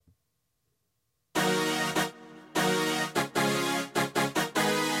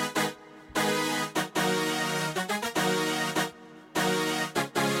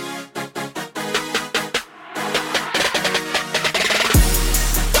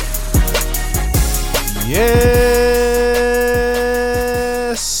Yes,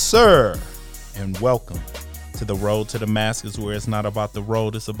 sir. And welcome to the Road to Damascus, where it's not about the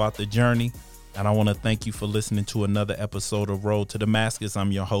road, it's about the journey. And I want to thank you for listening to another episode of Road to Damascus.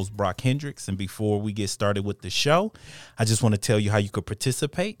 I'm your host, Brock Hendricks. And before we get started with the show, I just want to tell you how you could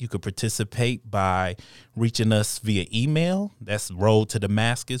participate. You could participate by reaching us via email. That's Road to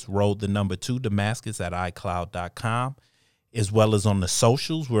Damascus, Damascus at iCloud.com, as well as on the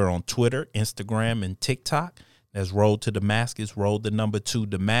socials. We're on Twitter, Instagram, and TikTok. That's Road to Damascus,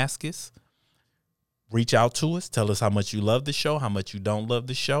 Damascus. Reach out to us. Tell us how much you love the show, how much you don't love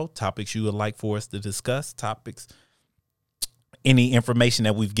the show, topics you would like for us to discuss, topics, any information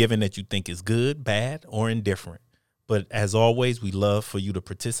that we've given that you think is good, bad, or indifferent. But as always, we love for you to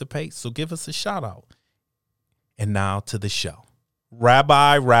participate, so give us a shout out. And now to the show.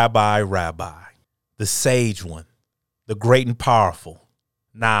 Rabbi, the sage one, the great and powerful.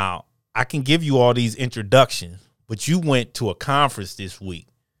 Now, I can give you all these introductions, but you went to a conference this week.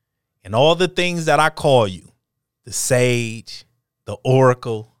 And all the things that I call you, the sage, the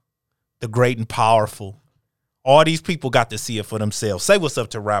oracle, the great and powerful, all these people got to see it for themselves. Say what's up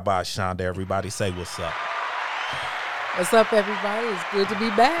to Rabbi Shonda, everybody. Say what's up. What's up, everybody? It's good to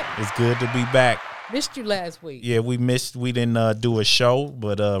be back. It's good to be back. Missed you last week. Yeah, we didn't do a show,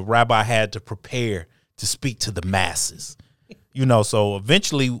 but Rabbi had to prepare to speak to the masses. So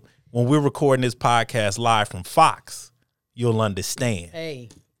eventually when we're recording this podcast live from Fox, you'll understand. Hey.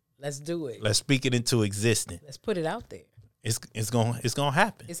 Let's do it. Let's speak it into existence. Let's put it out there. It's gonna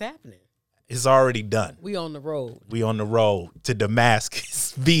happen. It's happening. It's already done. We on the road. We on the road to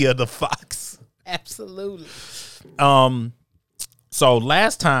Damascus via the Fox. Absolutely. So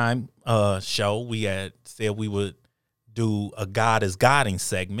last time show we had said we would do a God is Godding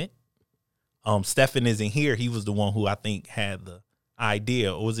segment. Stephen isn't here. He was the one who I think had the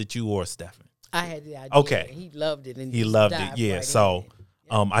idea. Or was it you or Stephen? I had the idea. Okay. He loved it. And he loved it. Yeah. Right so.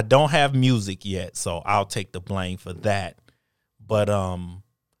 I don't have music yet, so I'll take the blame for that. But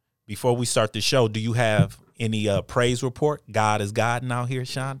before we start the show, do you have any praise report? God is God out here,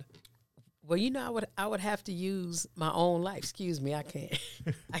 Shonda? Well, I would have to use my own life. Excuse me, I can't.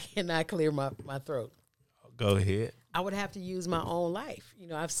 I cannot clear my throat. Go ahead. I would have to use my own life.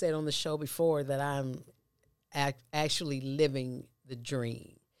 I've said on the show before that I'm actually living the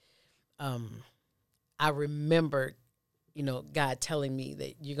dream. I remember God telling me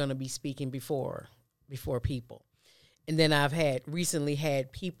that you're going to be speaking before people. And then I've recently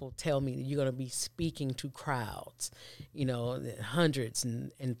had people tell me that you're going to be speaking to crowds, hundreds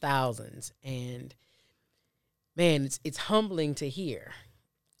and thousands. And man, it's humbling to hear.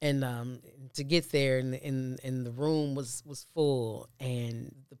 And to get there and the room was full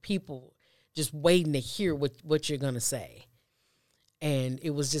and the people just waiting to hear what you're going to say. And it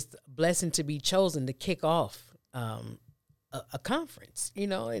was just a blessing to be chosen to kick off a conference,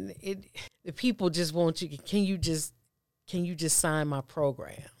 and the people just want you. Can you just sign my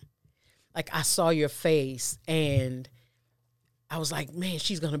program? Like, I saw your face and I was like, man,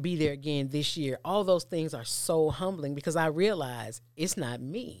 she's going to be there again this year. All those things are so humbling because I realize it's not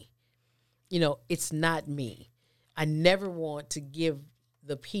me. It's not me. I never want to give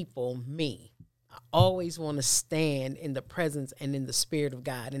the people me. I always want to stand in the presence and in the Spirit of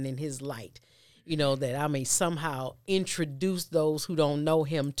God and in His light. That I may somehow introduce those who don't know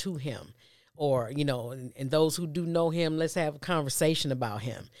Him to Him, or, and those who do know Him, let's have a conversation about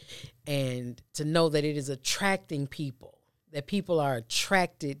Him. And to know that it is attracting people, that people are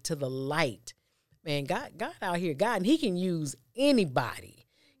attracted to the light. Man, God out here, God, and He can use anybody.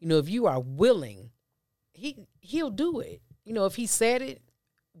 If you are willing, He'll do it. If He said it,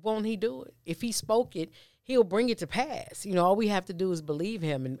 won't He do it? If He spoke it, He'll bring it to pass. All we have to do is believe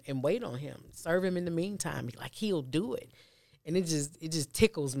Him and wait on Him. Serve Him in the meantime. Like, He'll do it. And it just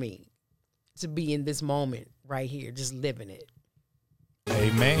tickles me to be in this moment right here, just living it.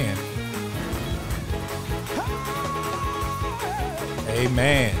 Amen.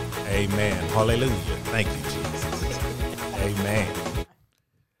 Amen. Amen. Hallelujah. Thank you, Jesus. Amen.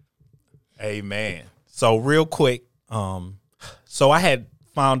 Amen. So real quick, so I had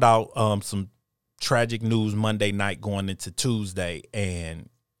found out some tragic news Monday night going into Tuesday, and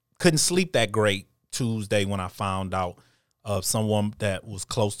couldn't sleep that great Tuesday when I found out of someone that was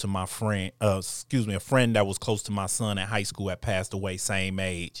close to my friend, a friend that was close to my son at high school had passed away, same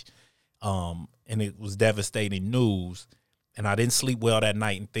age. And it was devastating news, and I didn't sleep well that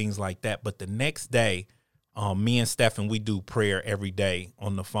night and things like that. But the next day, me and Stephen, we do prayer every day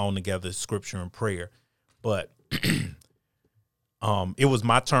on the phone together, scripture and prayer. But it was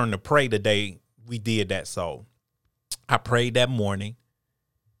my turn to pray the day we did that. So I prayed that morning,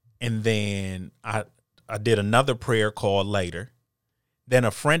 and then I did another prayer call later. Then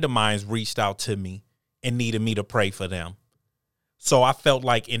a friend of mine reached out to me and needed me to pray for them. So I felt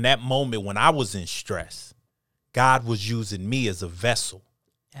like in that moment when I was in stress, God was using me as a vessel.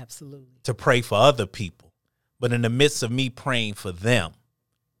 Absolutely. To pray for other people. But in the midst of me praying for them,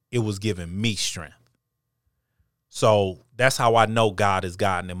 it was giving me strength. So that's how I know God is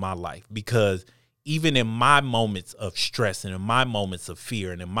God in my life, because even in my moments of stress and in my moments of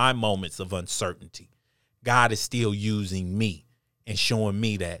fear and in my moments of uncertainty, God is still using me and showing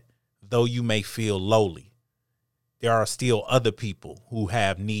me that though you may feel lowly, there are still other people who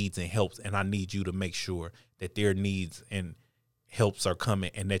have needs and helps, and I need you to make sure that their needs and helps are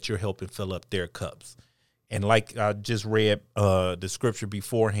coming and that you're helping fill up their cups. And like I just read the scripture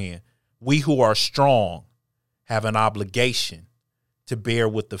beforehand, we who are strong have an obligation to bear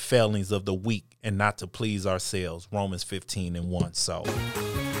with the failings of the weak and not to please ourselves. Romans 15:1. So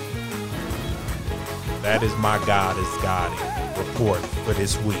that is my God is God report for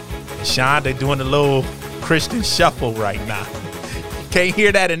this week. And Sean, they're doing a little Christian shuffle right now. Can't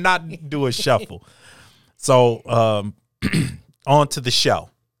hear that and not do a shuffle. So on to the show.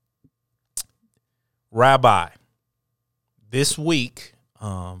 Rabbi, this week,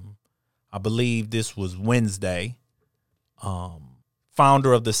 I believe this was Wednesday,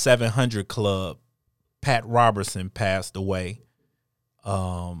 founder of the 700 Club, Pat Robertson, passed away.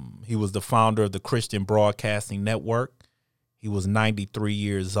 He was the founder of the Christian Broadcasting Network. He was 93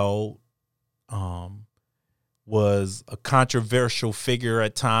 years old, was a controversial figure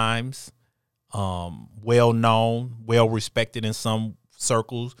at times, well-known, well-respected in some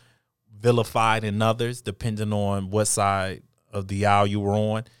circles, vilified in others, depending on what side of the aisle you were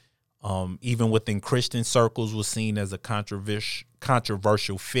on. Even within Christian circles, was seen as a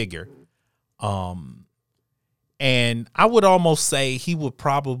controversial figure. And I would almost say he would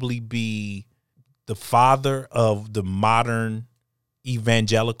probably be the father of the modern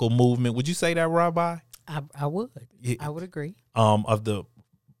evangelical movement. Would you say that, Rabbi? I would. I would agree. Of the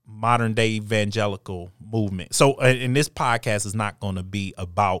modern day evangelical movement. So, and this podcast is not going to be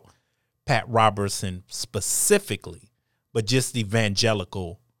about Pat Robertson specifically, but just the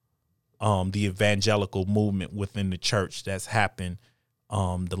evangelical movement within the church that's happened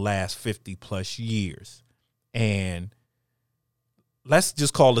the last 50 plus years. And let's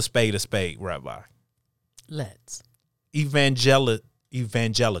just call a spade, Rabbi. Let's. Evangelicals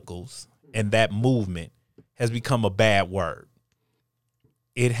and that movement has become a bad word.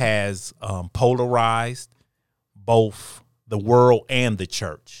 It has polarized both the world and the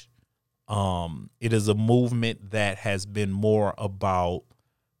church. It is a movement that has been more about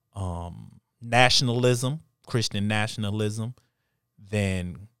nationalism, Christian nationalism,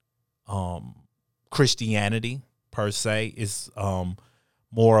 than Christianity per se. It's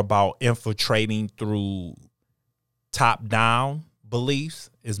more about infiltrating through top-down beliefs,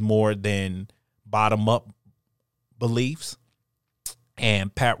 is more than bottom-up beliefs.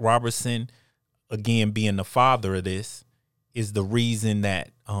 And Pat Robertson, again, being the father of this, is the reason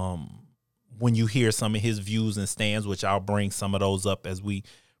that when you hear some of his views and stands, which I'll bring some of those up as we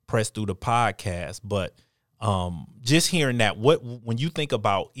press through the podcast, but just hearing that, when you think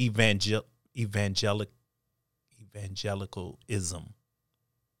about evangelicalism,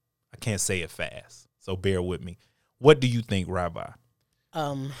 I can't say it fast, so bear with me. What do you think, Rabbi?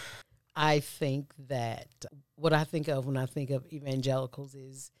 I think that what I think of when I think of evangelicals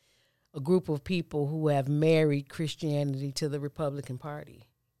is a group of people who have married Christianity to the Republican Party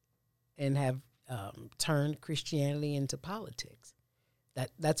and have turned Christianity into politics.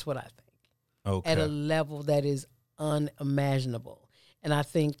 That's what I think. Okay. At a level that is unimaginable. And I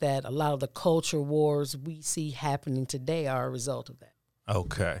think that a lot of the culture wars we see happening today are a result of that.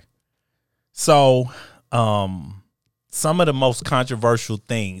 Okay. So, some of the most controversial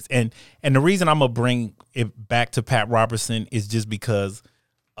things, and the reason I'm going to bring it back to Pat Robertson is just because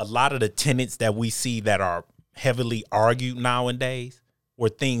a lot of the tenets that we see that are heavily argued nowadays were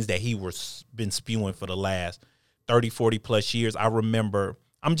things that he was been spewing for the last 30, 40 plus years. I remember,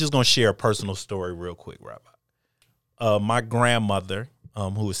 I'm just going to share a personal story real quick, Rabbi. My grandmother,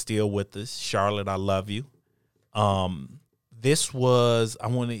 who is still with us, Charlotte, I love you. This was, I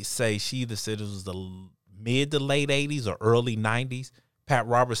want to say, she either said it was the mid to late 80s or early 90s. Pat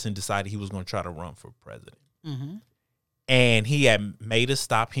Robertson decided he was going to try to run for president. Mm-hmm. And he had made a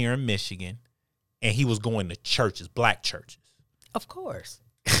stop here in Michigan, and he was going to churches, black churches. Of course.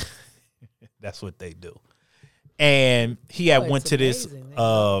 That's what they do. And he had went to this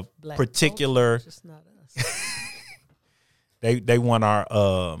particular. Just not us. They want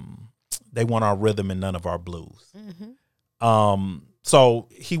our rhythm and none of our blues. Mm-hmm. So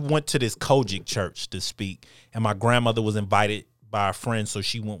he went to this Kojic church to speak, and my grandmother was invited by a friend, so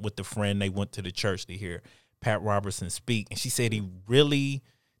she went with the friend. They went to the church to hear Pat Robertson speak, and she said he really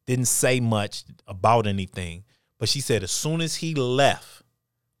didn't say much about anything, but she said as soon as he left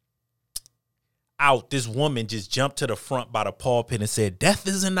out, this woman just jumped to the front by the pulpit and said, "Death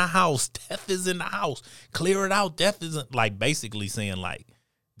is in the house. Death is in the house. Clear it out. Death isn't," like basically saying like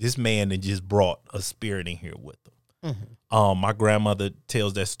this man had just brought a spirit in here with him. Mm-hmm. My grandmother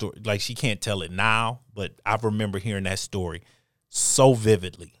tells that story. Like she can't tell it now, but I remember hearing that story so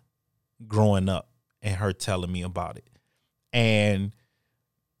vividly growing up and her telling me about it. And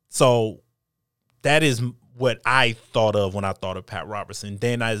so that is what I thought of when I thought of Pat Robertson.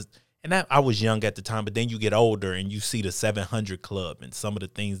 Then I was young at the time, but then you get older and you see the 700 Club and some of the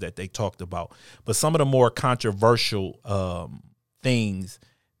things that they talked about. But some of the more controversial things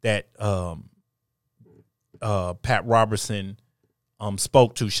that Pat Robertson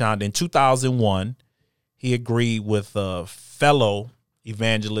spoke to, Shonda, in 2001, he agreed with fellow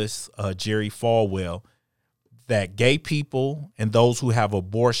evangelist Jerry Falwell that gay people and those who have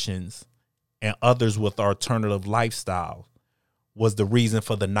abortions and others with alternative lifestyles was the reason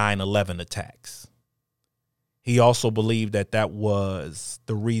for the 9/11 attacks. He also believed that that was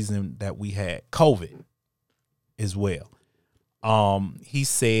the reason that we had COVID as well. He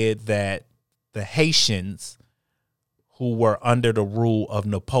said that the Haitians who were under the rule of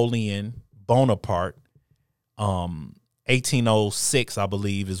Napoleon Bonaparte, 1806, I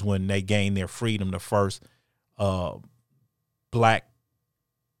believe, is when they gained their freedom, the first black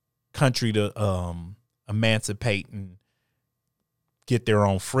country to emancipate and get their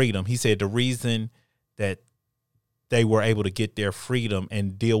own freedom. He said the reason that they were able to get their freedom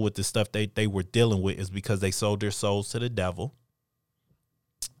and deal with the stuff they were dealing with is because they sold their souls to the devil.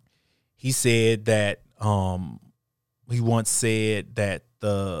 He said that he once said that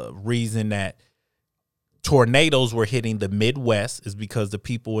the reason that tornadoes were hitting the Midwest is because the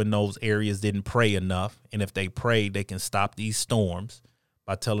people in those areas didn't pray enough. And if they prayed, they can stop these storms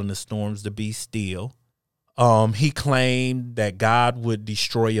by telling the storms to be still. He claimed that God would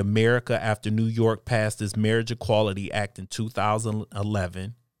destroy America after New York passed its Marriage Equality Act in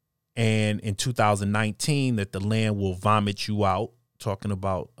 2011. And in 2019, that the land will vomit you out, talking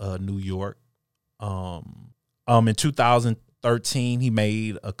about New York. In 2013, he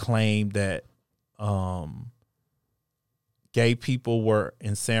made a claim that gay people were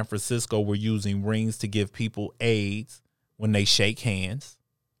in San Francisco were using rings to give people AIDS when they shake hands.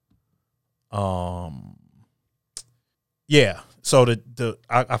 Yeah. So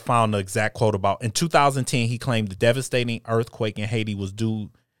I found the exact quote about in 2010, he claimed the devastating earthquake in Haiti was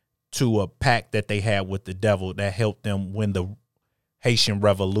due to a pact that they had with the devil that helped them win the Haitian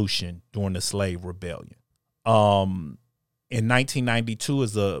Revolution during the slave rebellion. In 1992,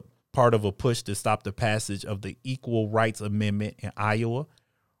 as a part of a push to stop the passage of the Equal Rights Amendment in Iowa,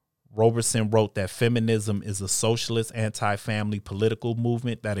 Robertson wrote that feminism is a socialist, anti-family political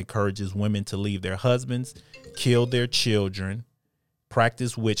movement that encourages women to leave their husbands, kill their children,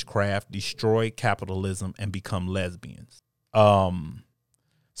 practice witchcraft, destroy capitalism, and become lesbians.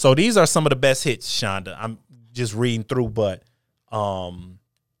 So these are some of the best hits, Shonda. I'm just reading through, but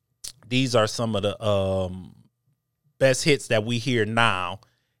these are some of the best hits that we hear now.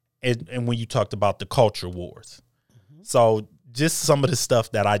 And when you talked about the culture wars. Mm-hmm. So just some of the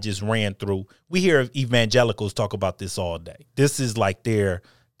stuff that I just ran through. We hear evangelicals talk about this all day. This is like their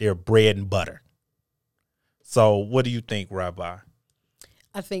bread and butter. So what do you think, Rabbi?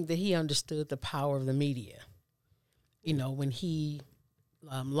 I think that he understood the power of the media. You know, when he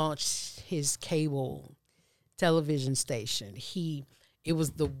launched his cable television station, it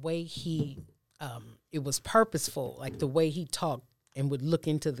was the way it was purposeful, like the way he talked and would look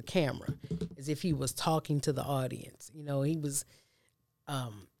into the camera as if he was talking to the audience. You know, he was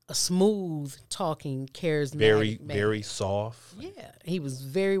a smooth talking, charismatic man. Very soft. Yeah, he was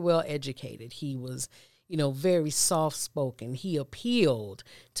very well educated. He was, very soft spoken. He appealed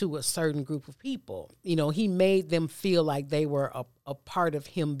to a certain group of people. You know, he made them feel like they were a part of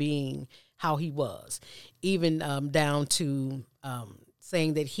him being how he was, even down to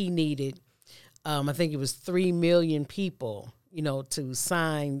saying that he needed, I think it was 3 million people, to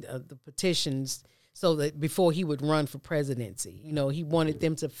sign the petitions so that before he would run for presidency. He wanted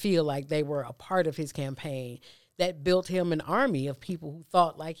them to feel like they were a part of his campaign. That built him an army of people who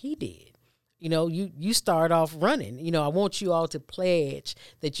thought like he did. You start off running. I want you all to pledge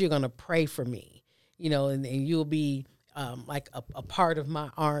that you're going to pray for me, and you'll be like a part of my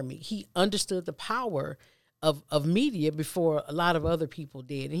army. He understood the power of media before a lot of other people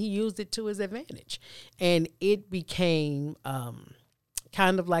did, and he used it to his advantage. And it became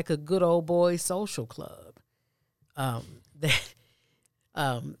kind of like a good old boy social club, that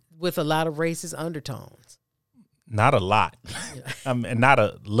with a lot of racist undertones. Not a lot. I mean, not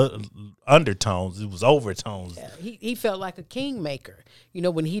undertones. It was overtones. Yeah, he felt like a kingmaker. You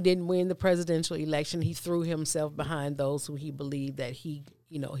know, when he didn't win the presidential election, he threw himself behind those who he believed that he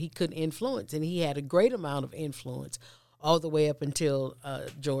could influence. And he had a great amount of influence all the way up until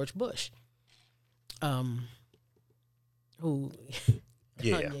George Bush, who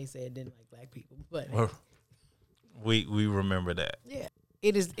Kanye said didn't like black people. But we remember that. Yeah,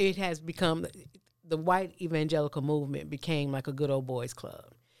 it has become, the white evangelical movement became like a good old boys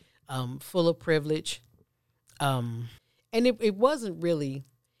club, full of privilege. And it wasn't really,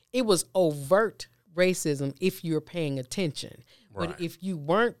 it was overt racism if you're paying attention. Right. But if you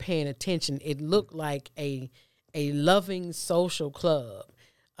weren't paying attention, it looked like a loving social club.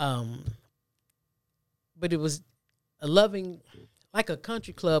 But it was a loving, like a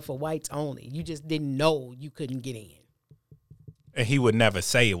country club for whites only. You just didn't know you couldn't get in. And he would never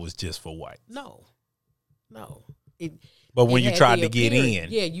say it was just for whites. No. But when you tried to get in.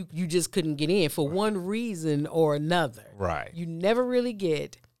 Yeah, you just couldn't get in for one reason or another. Right. You never really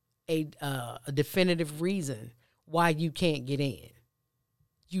get a definitive reason why you can't get in.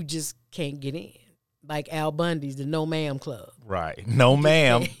 You just can't get in. Like Al Bundy's, the No Ma'am Club. Right. No,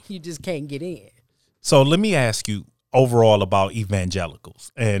 ma'am. You just can't get in. So let me ask you overall about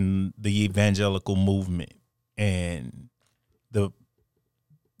evangelicals and the evangelical movement. And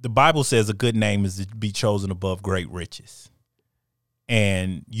the Bible says a good name is to be chosen above great riches.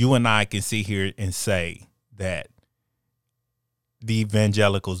 And you and I can sit here and say that the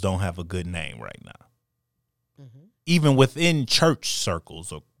evangelicals don't have a good name right now. Mm-hmm. Even within church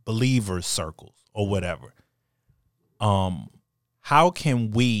circles or believers circles or whatever. How can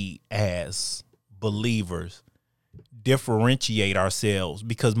we as believers differentiate ourselves?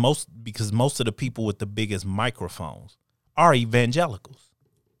 Because most of the people with the biggest microphones are evangelicals.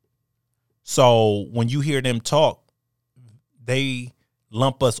 So when you hear them talk, they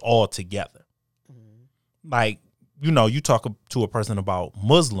lump us all together. Mm-hmm. Like, you talk to a person about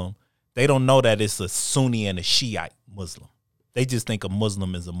Muslim, they don't know that it's a Sunni and a Shiite Muslim. They just think a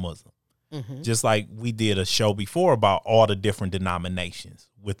Muslim is a Muslim. Mm-hmm. Just like we did a show before about all the different denominations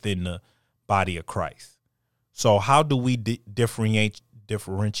within the body of Christ. So how do we differentiate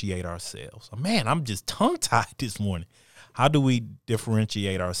ourselves? Oh, man, I'm just tongue-tied this morning. How do we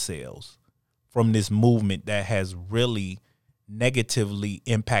differentiate ourselves from this movement that has really negatively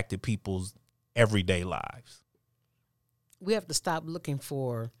impacted people's everyday lives? We have to stop looking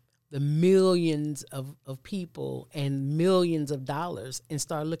for the millions of people and millions of dollars and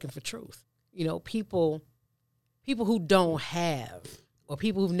start looking for truth. People who don't have, or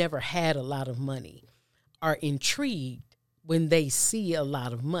people who've never had a lot of money, are intrigued when they see a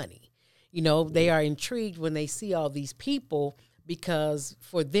lot of money. They are intrigued when they see all these people, because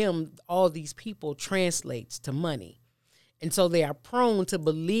for them, all these people translates to money. And so they are prone to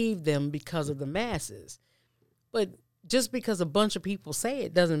believe them because of the masses. But just because a bunch of people say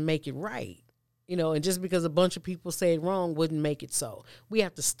it doesn't make it right. And just because a bunch of people say it wrong wouldn't make it so. We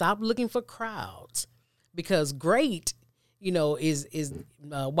have to stop looking for crowds, because great, is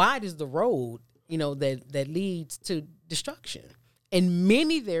wide is the road, that leads to destruction. And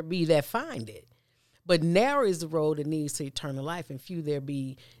many there be that find it. But narrow is the road that leads to eternal life, and few there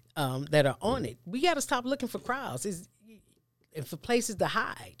be that are on it. We got to stop looking for crowds. And for places to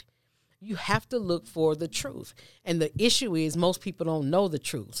hide. You have to look for the truth. And the issue is most people don't know the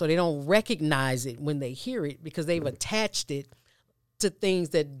truth. So they don't recognize it when they hear it, because they've attached it to things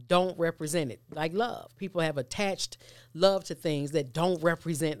that don't represent it, like love. People have attached love to things that don't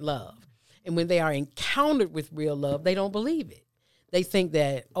represent love. And when they are encountered with real love, they don't believe it. They think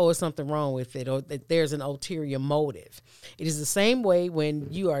that, it's something wrong with it, or that there's an ulterior motive. It is the same way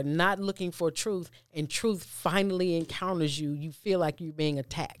when you are not looking for truth and truth finally encounters you, you feel like you're being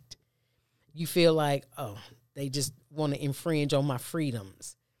attacked. You feel like, they just want to infringe on my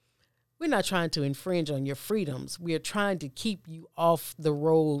freedoms. We're not trying to infringe on your freedoms. We are trying to keep you off the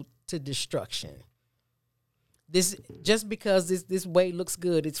road to destruction. Just because this way looks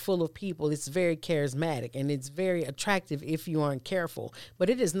good, it's full of people, it's very charismatic, and it's very attractive if you aren't careful. But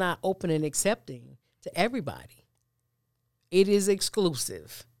it is not open and accepting to everybody. It is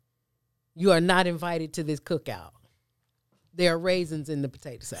exclusive. You are not invited to this cookout. There are raisins in the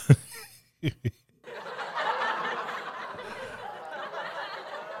potato salad.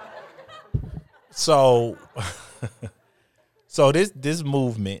 So this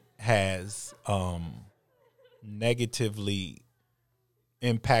movement has negatively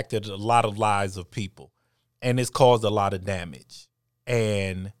impacted a lot of lives of people, and it's caused a lot of damage.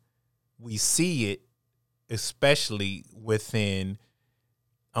 And we see it especially within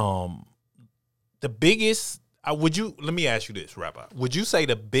the biggest, let me ask you this, Rabbi. Would you say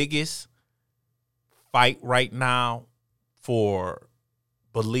the biggest fight right now for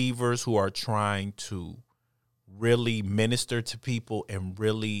believers who are trying to really minister to people and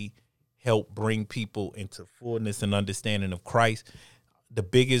really help bring people into fullness and understanding of Christ, the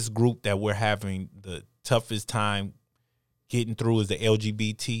biggest group that we're having the toughest time getting through is the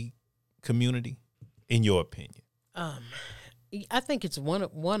LGBT community, in your opinion? I think it's one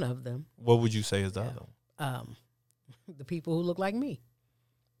of them. What would you say is the other one? The people who look like me.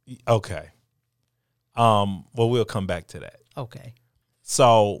 Okay. Well, we'll come back to that. Okay.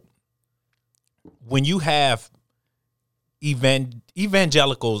 So when you have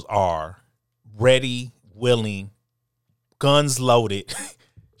evangelicals are ready, willing, guns loaded,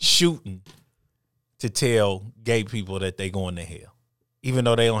 shooting to tell gay people that they going to hell, even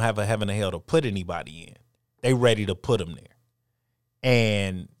though they don't have a heaven or hell to put anybody in, they ready to put them there.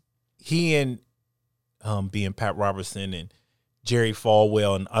 And he and being Pat Robertson and Jerry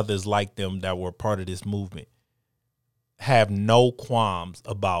Falwell and others like them that were part of this movement have no qualms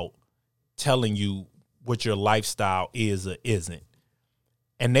about telling you what your lifestyle is or isn't.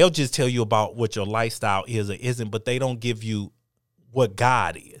 And they'll just tell you about what your lifestyle is or isn't, but they don't give you what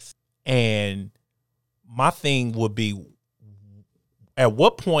God is. And my thing would be, at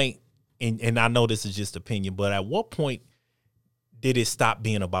what point, and I know this is just opinion, but at what point did it stop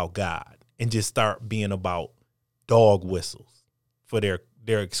being about God and just start being about dog whistles for their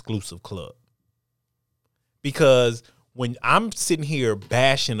exclusive club? Because when I'm sitting here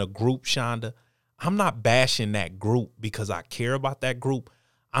bashing a group, Shonda, I'm not bashing that group because I care about that group.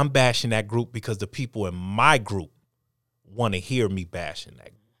 I'm bashing that group because the people in my group want to hear me bashing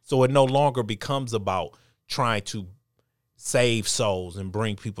that. So it no longer becomes about trying to save souls and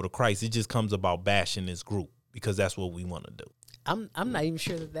bring people to Christ. It just comes about bashing this group because that's what we want to do. I'm not even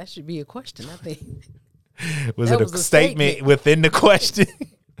sure that should be a question. I think was it a statement within the question?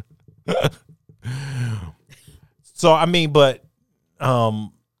 So I mean, but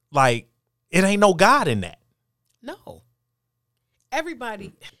like, it ain't no God in that. No.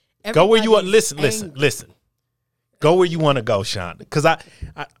 Everybody go where you want. Listen. Go where you want to go, Shonda. Because I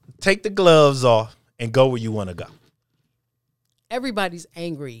take the gloves off and go where you want to go. Everybody's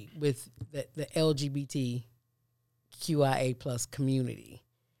angry with the LGBTQIA plus community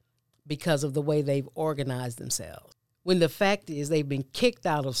because of the way they've organized themselves. When the fact is they've been kicked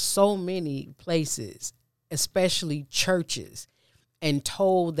out of so many places, especially churches, and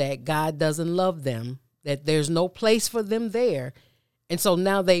told that God doesn't love them, that there's no place for them there. And so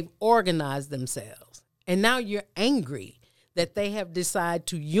now they've organized themselves. And now you're angry that they have decided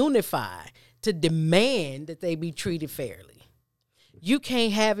to unify, to demand that they be treated fairly. You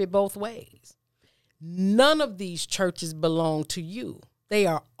can't have it both ways. None of these churches belong to you. They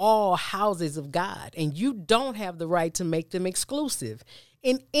are all houses of God, and you don't have the right to make them exclusive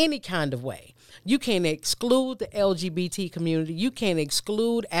in any kind of way. You can't exclude the LGBT community. You can't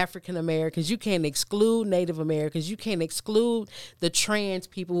exclude African Americans. You can't exclude Native Americans. You can't exclude the trans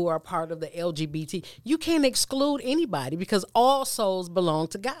people who are part of the LGBT. You can't exclude anybody because all souls belong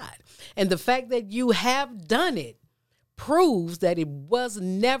to God. And the fact that you have done it proves that it was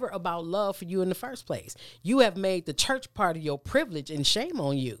never about love for you in the first place. You have made the church part of your privilege, and shame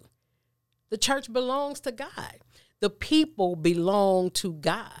on you. The church belongs to God. The people belong to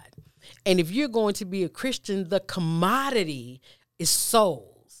God. And if you're going to be a Christian, the commodity is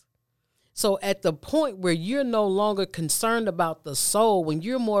souls. So at the point where you're no longer concerned about the soul, when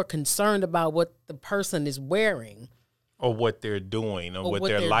you're more concerned about what the person is wearing, or what they're doing, or what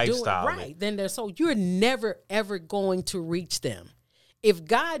their lifestyle is. Right, then their soul, you're never, ever going to reach them. If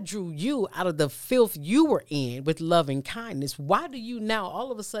God drew you out of the filth you were in with loving kindness, why do you now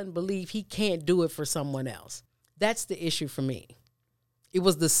all of a sudden believe he can't do it for someone else? That's the issue for me. It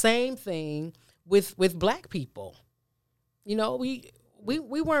was the same thing with black people. You know, we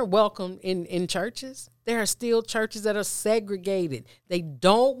weren't welcome in churches. There are still churches that are segregated. They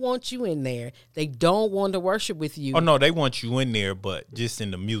don't want you in there. They don't want to worship with you. Oh, no, they want you in there, but just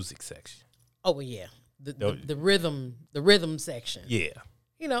in the music section. Oh, well, yeah. The rhythm section. Yeah.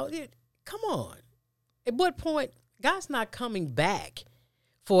 You know, come on. At what point, God's not coming back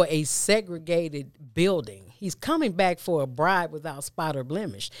for a segregated building. He's coming back for a bride without spot or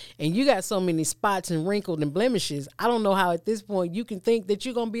blemish. And you got so many spots and wrinkles and blemishes, I don't know how at this point you can think that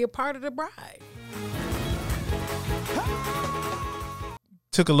you're going to be a part of the bride.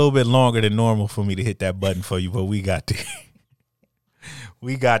 Took a little bit longer than normal for me to hit that button for you, but we got there.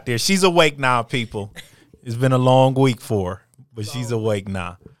 We got there. She's awake now, people. It's been a long week for her. but she's awake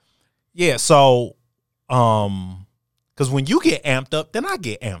now. Yeah, so because when you get amped up, then I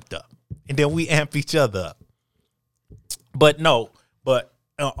get amped up, and then we amp each other up. But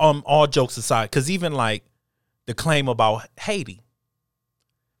all jokes aside, because even like the claim about Haiti,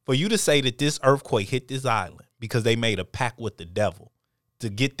 for you to say that this earthquake hit this island because they made a pact with the devil to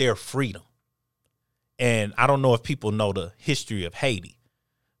get their freedom. And I don't know if people know the history of Haiti,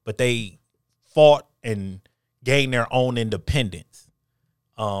 but they fought and gained their own independence.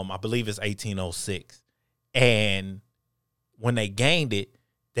 I believe it's 1806. And when they gained it,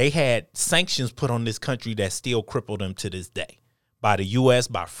 they had sanctions put on this country that still cripple them to this day by the U.S.,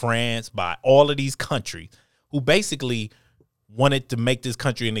 by France, by all of these countries who basically wanted to make this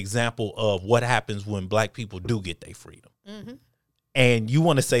country an example of what happens when black people do get their freedom. Mm-hmm. And you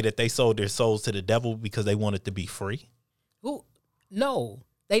want to say that they sold their souls to the devil because they wanted to be free? Who? No,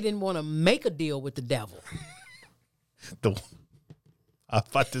 they didn't want to make a deal with the devil. I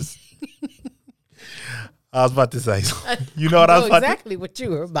was about to say, you know what I was about exactly what you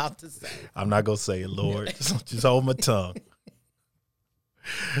were about to say. I'm not going to say it, Lord. Just hold my tongue.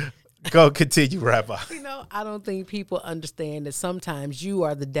 Go continue, Rabbi. I don't think people understand that sometimes you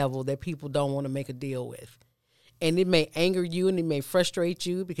are the devil that people don't want to make a deal with. And it may anger you and it may frustrate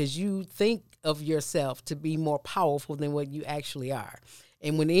you because you think of yourself to be more powerful than what you actually are.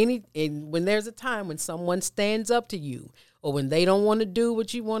 And when there's a time when someone stands up to you or when they don't want to do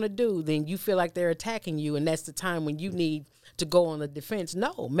what you want to do, then you feel like they're attacking you, and that's the time when you need to go on the defense.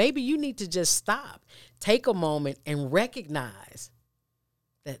 No, maybe you need to just stop, take a moment, and recognize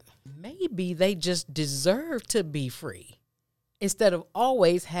that maybe they just deserve to be free instead of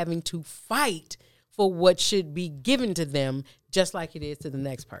always having to fight for what should be given to them just like it is to the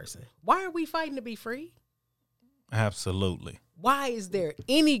next person. Why are we fighting to be free? Absolutely. Why is there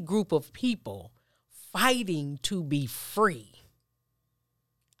any group of people fighting to be free?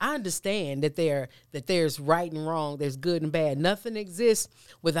 I understand that there's right and wrong, there's good and bad. Nothing exists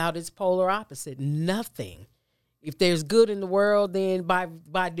without its polar opposite. Nothing. If there's good in the world, then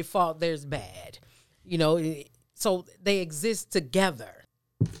by default there's bad. So they exist together.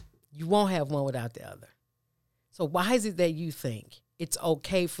 You won't have one without the other. So why is it that you think it's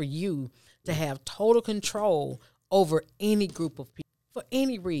okay for you to have total control over any group of people for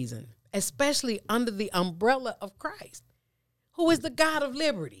any reason, especially under the umbrella of Christ, who is the God of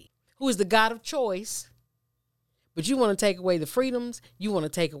liberty, who is the God of choice? But you want to take away the freedoms. You want to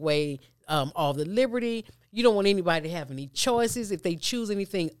take away all the liberty. You don't want anybody to have any choices. If they choose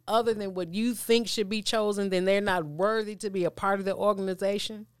anything other than what you think should be chosen, then they're not worthy to be a part of the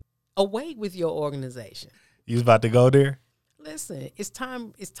organization. Away with your organization. You was about to go there? Listen, it's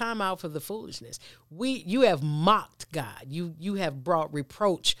time out for the foolishness. You have mocked God. You have brought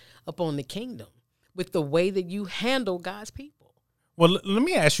reproach upon the kingdom with the way that you handle God's people. Well, let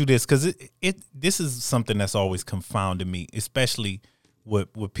me ask you this, because this is something that's always confounded me, especially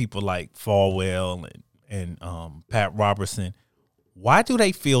with people like Falwell and Pat Robertson. Why do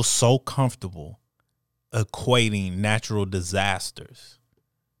they feel so comfortable equating natural disasters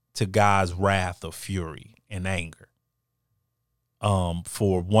to God's wrath or fury and anger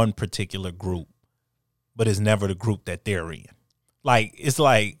for one particular group, but it's never the group that they're in? Like, it's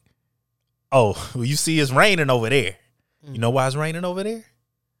like, oh, well, you see it's raining over there. You know why it's raining over there?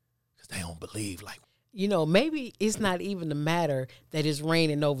 Because they don't believe like. Maybe it's not even the matter that it's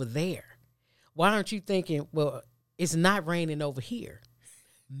raining over there. Why aren't you thinking, well, it's not raining over here?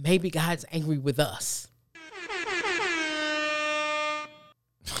 Maybe God's angry with us.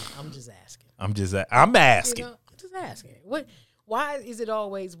 I'm just asking. I'm asking. I'm just asking. Why is it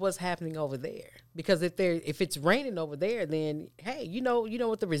always what's happening over there? Because if it's raining over there, then hey, you know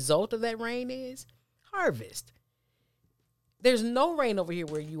what the result of that rain is? Harvest. There's no rain over here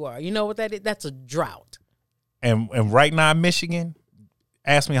where you are. You know what that is? That's a drought. And right now in Michigan,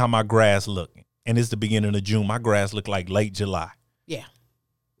 ask me how my grass looking. And it's the beginning of June. My grass look like late July. Yeah.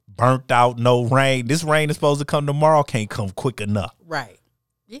 Burnt out, no rain. This rain is supposed to come tomorrow. Can't come quick enough. Right.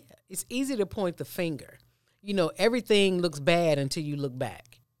 Yeah. It's easy to point the finger. Everything looks bad until you look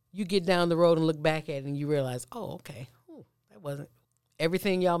back. You get down the road and look back at it and you realize, oh, okay, that wasn't.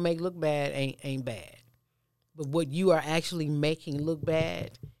 Everything y'all make look bad ain't bad. But what you are actually making look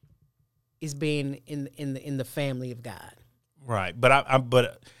bad is being in the family of God. Right. But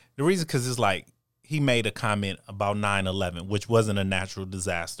but the reason, because it's like he made a comment about 9/11, which wasn't a natural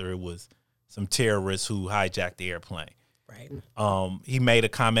disaster. It was some terrorists who hijacked the airplane. Right. He made a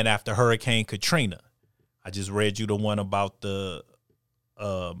comment after Hurricane Katrina. I just read you the one about the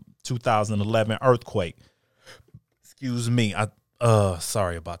 2011 earthquake. Excuse me.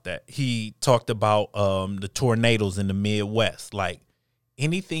 sorry about that. He talked about the tornadoes in the Midwest. Like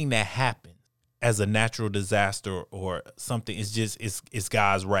anything that happened as a natural disaster or something, it's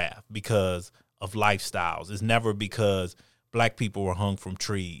God's wrath because of lifestyles. It's never because black people were hung from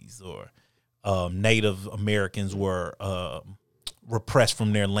trees or Native Americans were repressed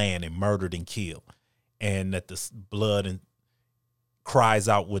from their land and murdered and killed, and that the blood and cries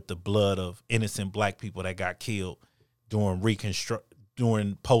out with the blood of innocent black people that got killed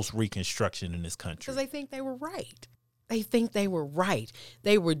during post-Reconstruction in this country. Because they think they were right. They think they were right.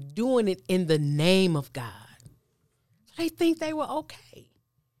 They were doing it in the name of God. They think they were okay.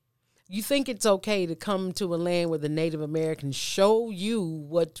 You think it's okay to come to a land where the Native Americans show you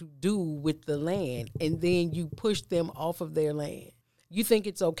what to do with the land, and then you push them off of their land. You think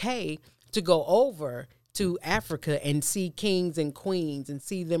it's okay to go over to Africa and see kings and queens and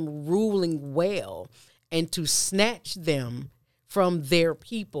see them ruling well, and to snatch them from their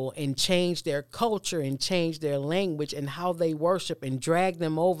people and change their culture and change their language and how they worship and drag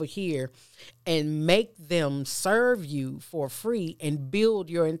them over here and make them serve you for free and build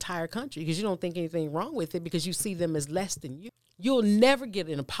your entire country because you don't think anything wrong with it because you see them as less than you. You'll never get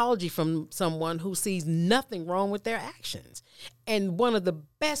an apology from someone who sees nothing wrong with their actions. And one of the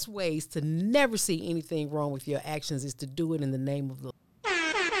best ways to never see anything wrong with your actions is to do it in the name of the Lord.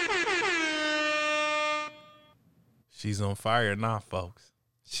 She's on fire now, folks.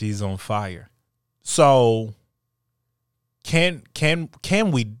 She's on fire. So can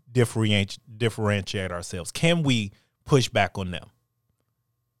we differentiate ourselves? Can we push back on them?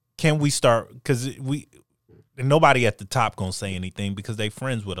 Can we start, because nobody at the top gonna say anything because they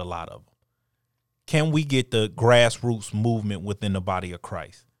friends with a lot of them. Can we get the grassroots movement within the body of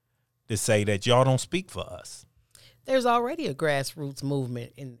Christ to say that y'all don't speak for us? There's already a grassroots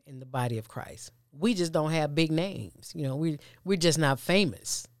movement in the body of Christ. We just don't have big names. You know, we're just not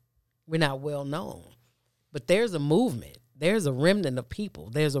famous. We're not well known. But there's a movement. There's a remnant of people.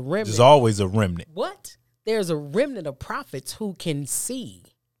 There's a remnant. There's always a remnant. What? There's a remnant of prophets who can see,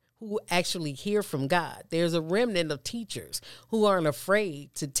 who actually hear from God. There's a remnant of teachers who aren't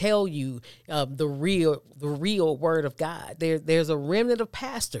afraid to tell you the real word of God. There's a remnant of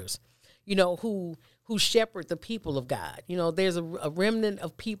pastors, you know, who shepherd the people of God. You know, there's a remnant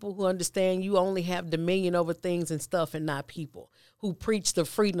of people who understand you only have dominion over things and stuff and not people, who preach the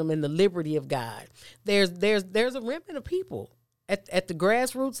freedom and the liberty of God. There's a remnant of people at the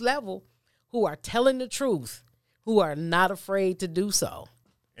grassroots level who are telling the truth, who are not afraid to do so.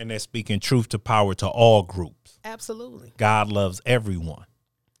 And they're speaking truth to power to all groups. Absolutely. God loves everyone.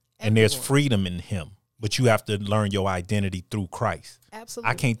 And there's freedom in him. But you have to learn your identity through Christ.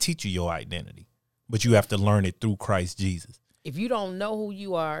 Absolutely. I can't teach you your identity, but you have to learn it through Christ Jesus. If you don't know who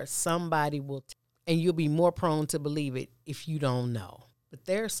you are, somebody will, and you'll be more prone to believe it if you don't know. But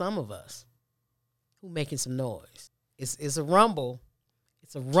there are some of us who making some noise. It's a rumble.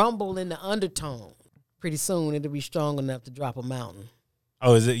 It's a rumble in the undertone. Pretty soon it'll be strong enough to drop a mountain.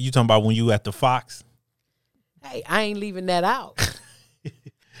 Oh, is it you talking about when you at the Fox? Hey, I ain't leaving that out.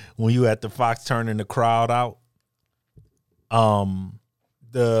 When you at the Fox turning the crowd out?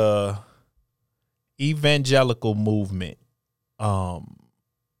 The evangelical movement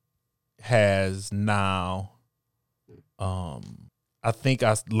has now I think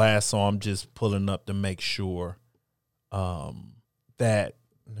I last saw, I'm just pulling up to make sure that,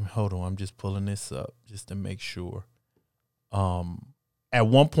 hold on, I'm just pulling this up just to make sure. At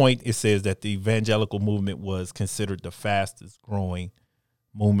one point it says that the evangelical movement was considered the fastest growing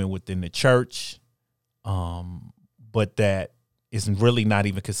movement within the church, but that it's really not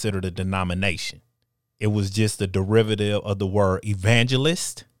even considered a denomination. It was just a derivative of the word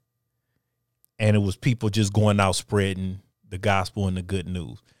evangelist, and it was people just going out spreading the gospel and the good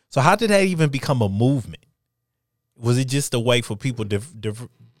news. So how did that even become a movement? Was it just a way for people to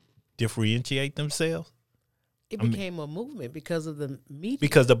differentiate themselves? It became a movement because of the media.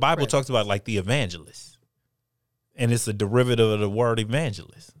 Because the Bible talks about like the evangelist, and it's a derivative of the word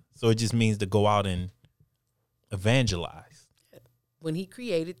evangelist. So it just means to go out and evangelize. When he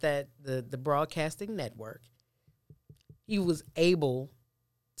created the broadcasting network, he was able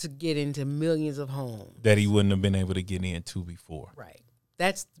to get into millions of homes that he wouldn't have been able to get into before. Right.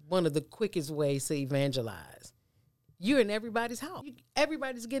 That's one of the quickest ways to evangelize. You're in everybody's house.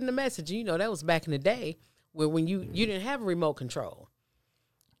 Everybody's getting the message. You know, that was back in the day where when you didn't have a remote control.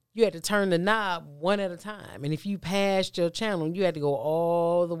 You had to turn the knob one at a time. And if you passed your channel, you had to go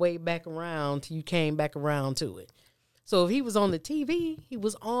all the way back around till you came back around to it. So if he was on the TV, he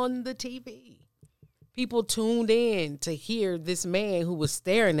was on the TV. People tuned in to hear this man who was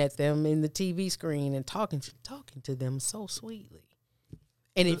staring at them in the TV screen and talking to them so sweetly.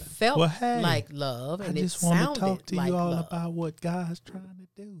 And it felt Well, hey, like love, and I it just want to sounded talk to like you all love. about what God's trying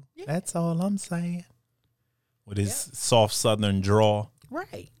to do. Yeah. That's all I'm saying. With his soft Southern drawl.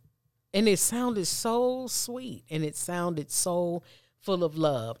 Right. And it sounded so sweet, and it sounded so full of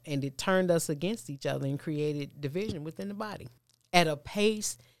love, and it turned us against each other and created division within the body at a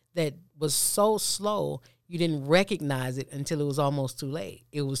pace that was so slow you didn't recognize it until it was almost too late.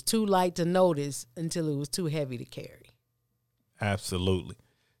 It was too light to notice until it was too heavy to carry. Absolutely.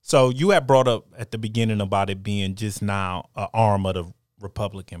 So you had brought up at the beginning about it being just now an arm of the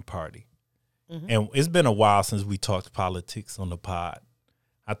Republican Party. Mm-hmm. And it's been a while since we talked politics on the pod.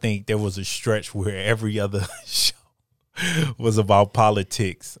 I think there was a stretch where every other show was about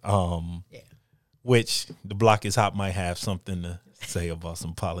politics, which the Block is Hot might have something to say about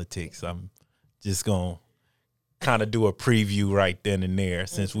some politics. I'm just going to kind of do a preview right then and there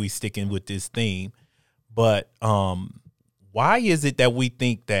since we sticking with this theme. But why is it that we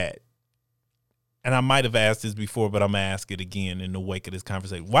think that, and I might have asked this before, but I'm going to ask it again in the wake of this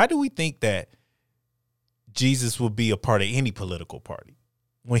conversation. Why do we think that Jesus will be a part of any political party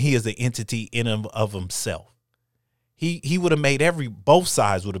when he is an entity in and of himself? He would have made both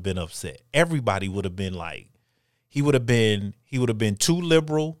sides would have been upset. Everybody would have been like, he would have been too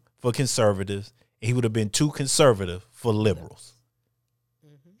liberal for conservatives. And he would have been too conservative for liberals.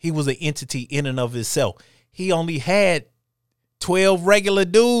 Mm-hmm. He was an entity in and of himself. He only had 12 regular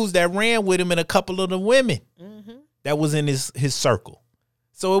dudes that ran with him and a couple of the women that was in his circle.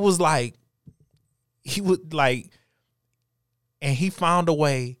 So it was like, and he found a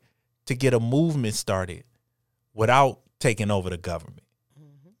way to get a movement started without taking over the government.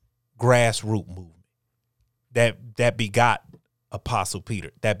 Grassroots movement that begot Apostle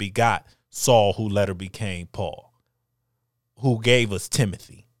Peter, that begot Saul, who later became Paul, who gave us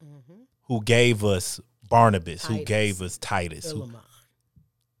Timothy, who gave us Barnabas, who gave us Titus.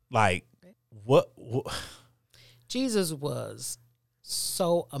 What? Jesus was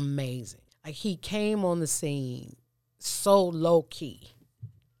so amazing. Like, he came on the scene so low key,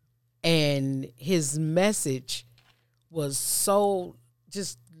 and his message was so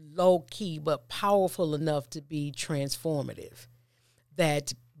just low key but powerful enough to be transformative,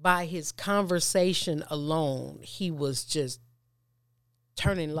 that by his conversation alone, he was just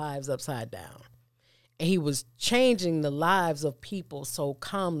turning lives upside down. And he was changing the lives of people so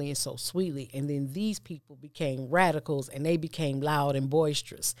calmly and so sweetly. And then these people became radicals, and they became loud and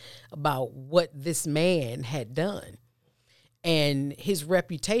boisterous about what this man had done. And his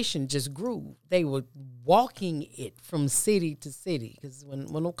reputation just grew. They were walking it from city to city, because when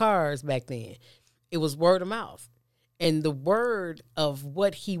no cars back then, it was word of mouth. And the word of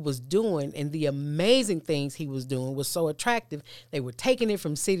what he was doing and the amazing things he was doing was so attractive. They were taking it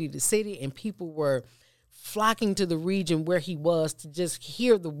from city to city, and people were flocking to the region where he was to just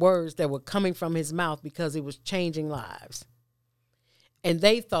hear the words that were coming from his mouth, because it was changing lives. And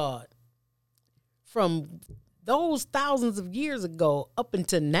they thought, from those thousands of years ago up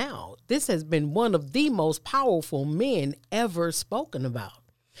until now, this has been one of the most powerful men ever spoken about.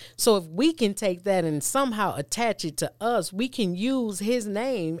 So if we can take that and somehow attach it to us, we can use his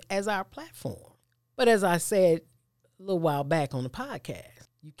name as our platform. But as I said a little while back on the podcast,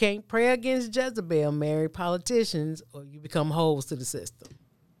 you can't pray against Jezebel, marry politicians, or you become hoes to the system.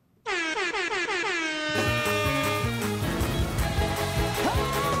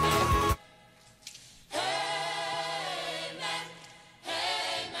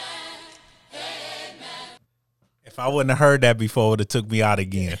 If I wouldn't have heard that before, it would have took me out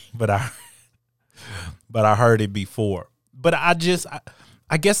again. But I heard it before. But I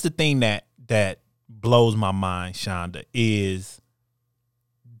guess the thing that blows my mind, Shonda, is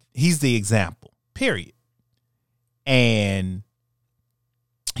he's the example, period. And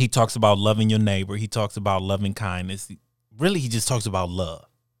he talks about loving your neighbor. He talks about loving kindness. Really, he just talks about love,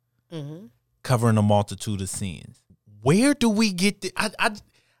 covering a multitude of sins. Where do we get the?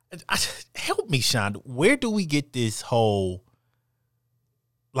 Help me, Shonda. Where do we get this whole,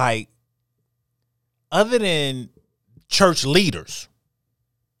 like, other than church leaders?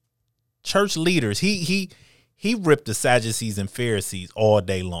 He ripped the Sadducees and Pharisees all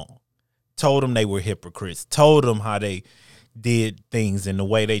day long. Told them they were hypocrites. Told them how they did things and the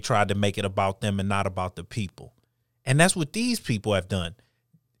way they tried to make it about them and not about the people. And that's what these people have done.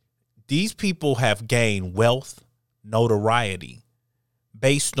 These people have gained wealth, notoriety,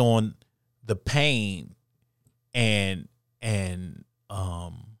 based on the pain and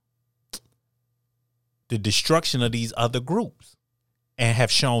the destruction of these other groups, and have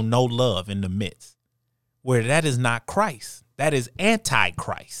shown no love in the midst, where that is not Christ. That is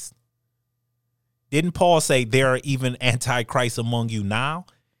anti-Christ. Didn't Paul say there are even antichrists among you now?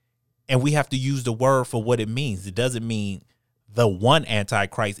 And we have to use the word for what it means. It doesn't mean the one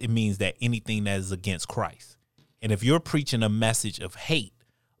antichrist. It means that anything that is against Christ. And if you're preaching a message of hate,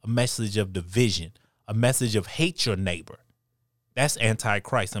 a message of division, a message of hate your neighbor, that's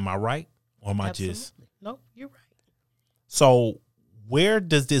antichrist. Am I right? Or am I just? No, you're right. So where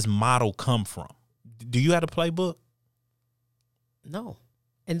does this model come from? Do you have a playbook? No,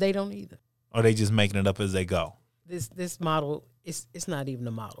 and they don't either. Or are they just making it up as they go? This model, it's not even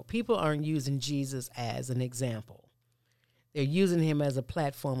a model. People aren't using Jesus as an example. They're using him as a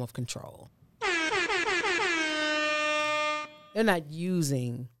platform of control. They're not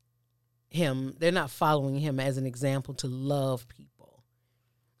using him. They're not following him as an example to love people,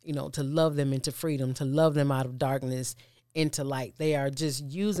 to love them into freedom, to love them out of darkness into light. They are just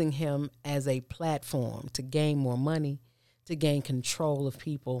using him as a platform to gain more money, to gain control of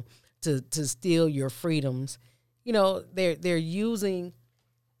people, to steal your freedoms. They're using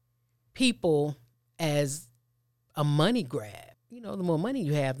people as a money grab. The more money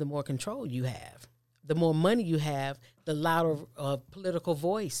you have, the more control you have. The more money you have, the louder political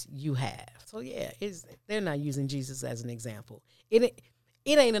voice you have. So yeah, they're not using Jesus as an example. It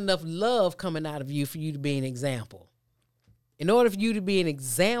ain't enough love coming out of you for you to be an example. In order for you to be an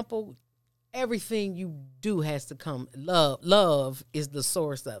example, everything you do has to come. Love is the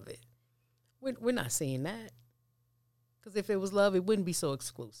source of it. We're not seeing that. Because if it was love, it wouldn't be so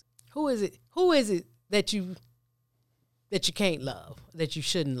exclusive. Who is it that you can't love, that you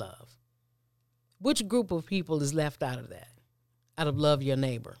shouldn't love? Which group of people is left out of that? Out of love your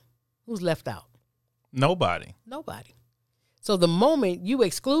neighbor? Who's left out? Nobody. So the moment you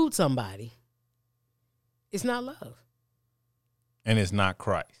exclude somebody, it's not love. And it's not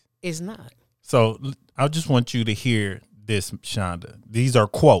Christ. It's not. So I just want you to hear this, Shonda. These are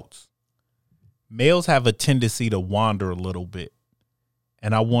quotes. Males have a tendency to wander a little bit.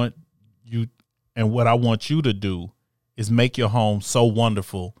 And what I want you to do is make your home so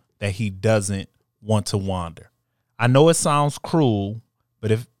wonderful that he doesn't want to wander. I know it sounds cruel,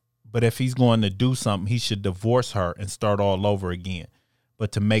 but if he's going to do something, he should divorce her and start all over again.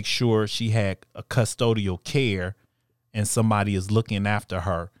 But to make sure she had a custodial care and somebody is looking after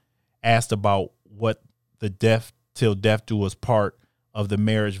her, asked about what the death till death do us part of the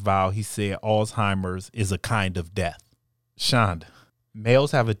marriage vow, he said Alzheimer's is a kind of death. Shonda,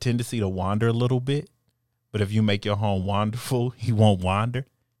 males have a tendency to wander a little bit, but if you make your home wonderful, he won't wander.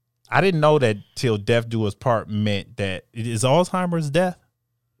 I didn't know that till death do us part meant that it is Alzheimer's death.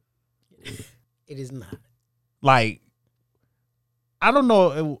 It is not. Like, I don't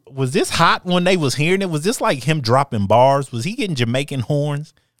know. Was this hot when they was hearing it? Was this like him dropping bars? Was he getting Jamaican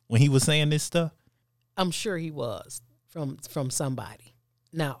horns when he was saying this stuff? I'm sure he was from somebody.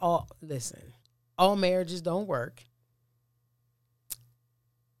 Now, all marriages don't work.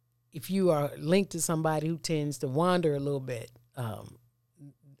 If you are linked to somebody who tends to wander a little bit, I'm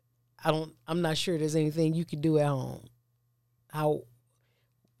not sure there's anything you could do at home.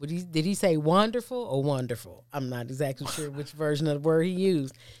 Did he say wonderful or wonderful? I'm not exactly sure which version of the word he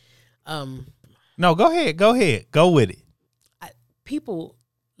used. No, go ahead. Go with it. People,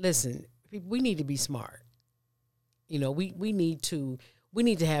 listen, we need to be smart. We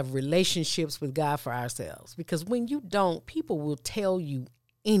need to have relationships with God for ourselves, because when you don't, people will tell you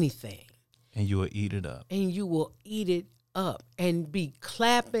anything. And you will eat it up. And be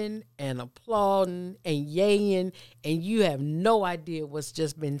clapping and applauding and yaying, and you have no idea what's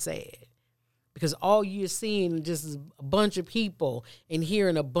just been said. Because all you're seeing just is a bunch of people and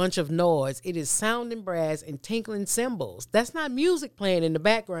hearing a bunch of noise. It is sounding brass and tinkling cymbals. That's not music playing in the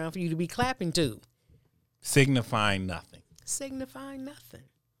background for you to be clapping to. Signifying nothing.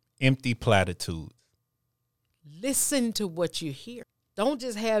 Empty platitudes. Listen to what you hear. Don't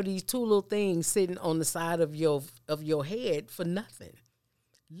just have these two little things sitting on the side of your head for nothing.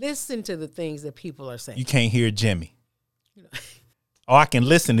 Listen to the things that people are saying. You can't hear Jimmy. Oh, I can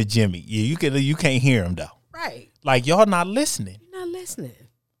listen to Jimmy. Yeah, you can't hear him though. Right. Like y'all not listening. You're not listening.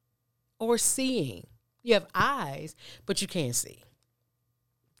 Or seeing. You have eyes, but you can't see.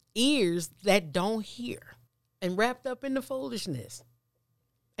 Ears that don't hear. And wrapped up in the foolishness.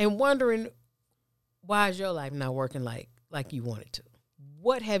 And wondering, why is your life not working like you want it to?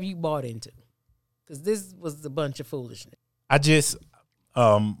 What have you bought into? Because this was a bunch of foolishness. I just,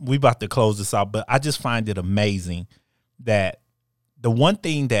 we about to close this out, but I just find it amazing that the one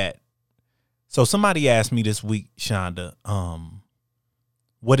thing so somebody asked me this week, Shonda,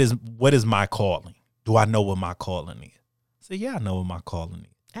 what is my calling? Do I know what my calling is? I said, yeah, I know what my calling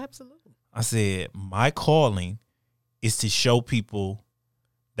is. Absolutely. I said, my calling is to show people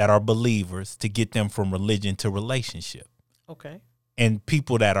that are believers to get them from religion to relationship. Okay. And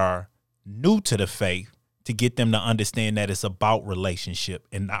people that are new to the faith to get them to understand that it's about relationship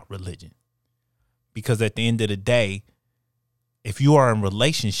and not religion. Because at the end of the day, if you are in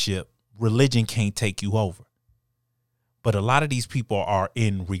relationship, religion can't take you over. But a lot of these people are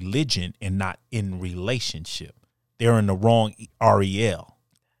in religion and not in relationship. They're in the wrong REL.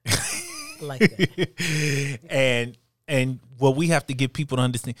 Like that. And what we have to get people to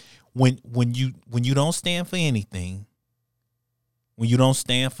understand, when you don't stand for anything, when you don't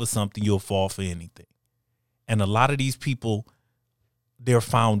stand for something, you'll fall for anything. And a lot of these people, their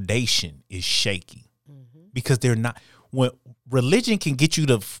foundation is shaky because they're not. When religion can get you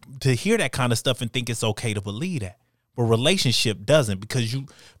to hear that kind of stuff and think it's okay to believe that, but relationship doesn't,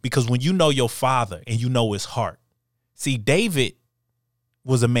 because when you know your Father and you know his heart. See, David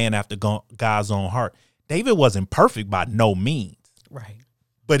was a man after God's own heart. David wasn't perfect by no means, right?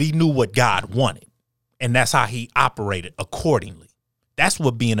 But he knew what God wanted, and that's how he operated accordingly. That's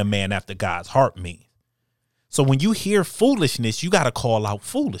what being a man after God's heart means. So when you hear foolishness, you got to call out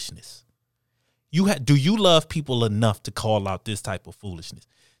foolishness. Do you love people enough to call out this type of foolishness?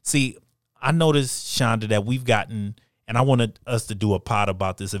 See, I noticed, Shonda, that we've gotten, and I wanted us to do a pod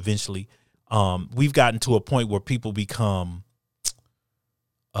about this eventually. We've gotten to a point where people become,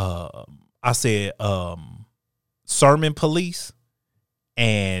 sermon police,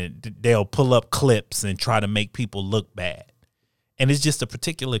 and they'll pull up clips and try to make people look bad. And it's just a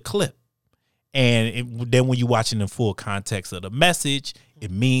particular clip. And then when you're watching the full context of the message,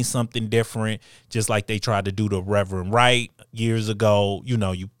 it means something different. Just like they tried to do to Reverend Wright years ago. You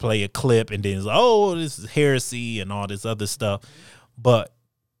know, you play a clip and then it's like, oh, this is heresy and all this other stuff. But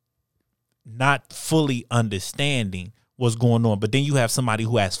not fully understanding what's going on. But then you have somebody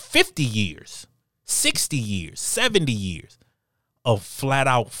who has 50 years, 60 years, 70 years of flat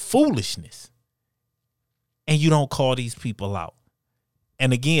out foolishness. And you don't call these people out.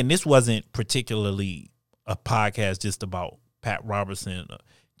 And again, this wasn't particularly a podcast just about Pat Robertson,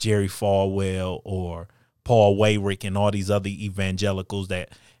 Jerry Falwell, or Paul Wayrick and all these other evangelicals that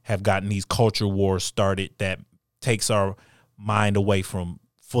have gotten these culture wars started that takes our mind away from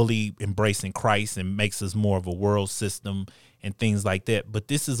fully embracing Christ and makes us more of a world system and things like that. But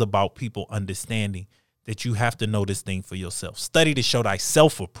this is about people understanding that you have to know this thing for yourself. Study to show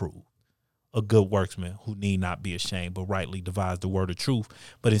thyself approved, a good workman who need not be ashamed, but rightly divides the word of truth.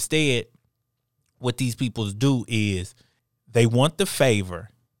 But instead, what these people do is they want the favor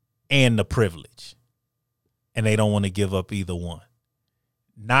and the privilege, and they don't want to give up either one,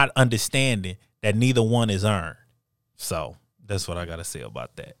 not understanding that neither one is earned. So that's what I got to say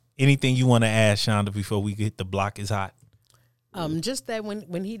about that. Anything you want to add, Shonda, before we get the block is hot? Just that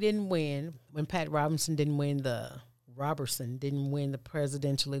when he didn't win, when Pat Robertson didn't win the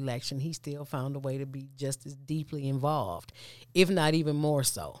presidential election, he still found a way to be just as deeply involved, if not even more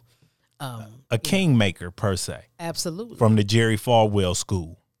so. A kingmaker, per se. Absolutely. From the Jerry Falwell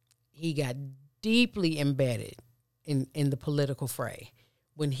school. He got deeply embedded in the political fray.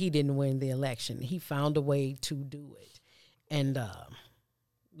 When he didn't win the election, he found a way to do it. And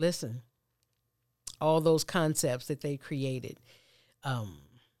listen, all those concepts that they created,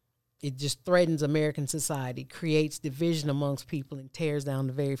 it just threatens American society, creates division amongst people, and tears down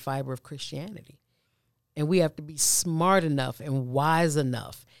the very fiber of Christianity. And we have to be smart enough and wise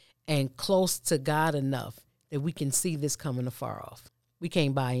enough and close to God enough that we can see this coming afar off. We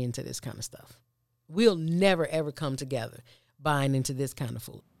can't buy into this kind of stuff. We'll never, ever come together buying into this kind of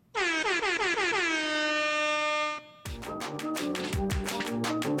food.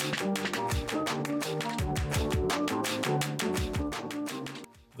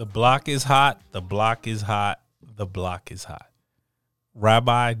 The block is hot. The block is hot. The block is hot.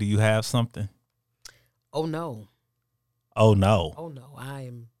 Rabbi, do you have something? Oh, no. Oh, no. Oh, no. I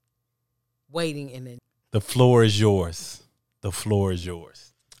am waiting. The floor is yours. The floor is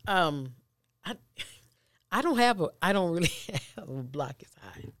yours. I don't really have a block is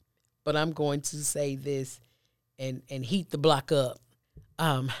hot, but I'm going to say this and heat the block up.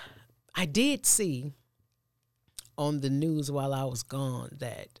 I did see on the news while I was gone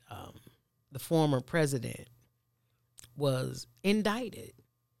that the former president was indicted.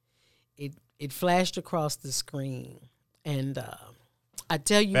 It flashed across the screen, and I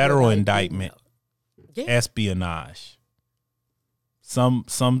tell you, federal indictment, espionage. Some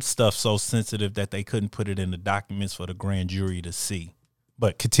stuff so sensitive that they couldn't put it in the documents for the grand jury to see.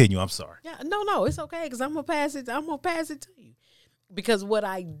 But continue. I'm sorry. Yeah, no, it's okay because I'm gonna pass it to you, because what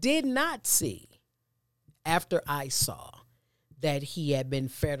I did not see after I saw that he had been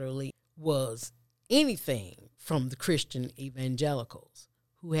federally was anything from the Christian evangelicals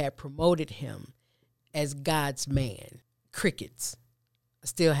who had promoted him as God's man. Crickets. I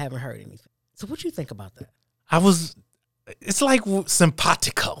still haven't heard anything. So what do you think about that? It's like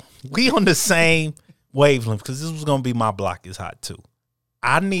simpatico. We on the same wavelength, because this was going to be my block is hot too.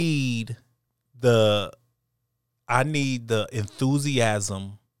 I need the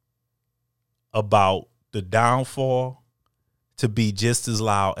enthusiasm about the downfall to be just as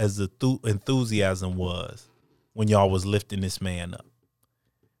loud as the enthusiasm was when y'all was lifting this man up.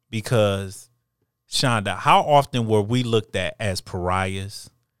 Because, Shonda, how often were we looked at as pariahs,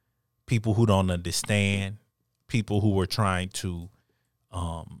 people who don't understand, people who were trying to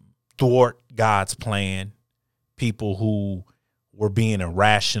thwart God's plan, people who were being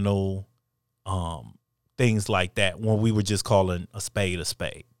irrational, things like that, when we were just calling a spade a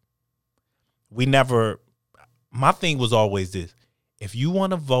spade. My thing was always this: if you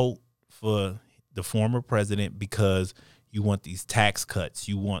want to vote for the former president because you want these tax cuts,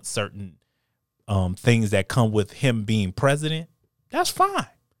 you want certain things that come with him being president, that's fine.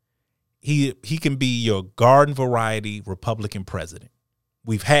 He can be your garden variety Republican president.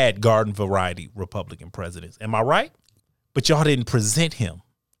 We've had garden variety Republican presidents. Am I right? But y'all didn't present him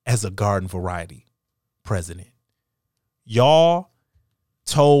as a garden variety president. Y'all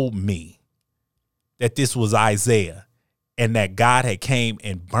told me that this was Isaiah and that God had came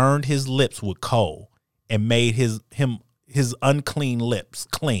and burned his lips with coal and made his unclean lips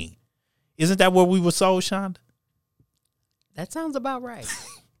clean. Isn't that what we were sold, Shonda? That sounds about right.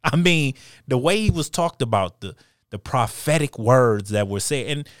 I mean, the way he was talked about, the prophetic words that were said,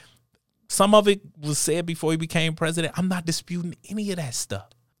 and some of it was said before he became president. I'm not disputing any of that stuff,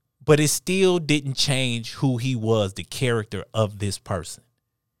 but it still didn't change who he was, the character of this person.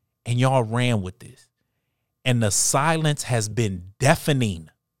 And y'all ran with this. And the silence has been deafening.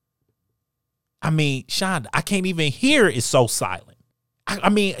 I mean, Shonda, I can't even hear it. It's so silent. I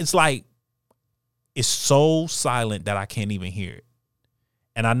mean, it's like, it's so silent that I can't even hear it.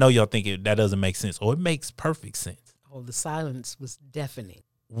 And I know y'all think that doesn't make sense. Oh, it makes perfect sense. Oh, the silence was deafening.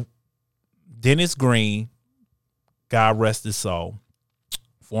 Dennis Green, God rest his soul,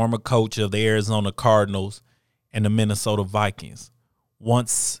 former coach of the Arizona Cardinals and the Minnesota Vikings,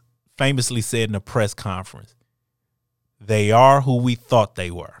 once famously said in a press conference, "They are who we thought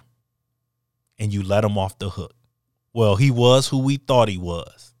they were, and you let them off the hook." Well, he was who we thought he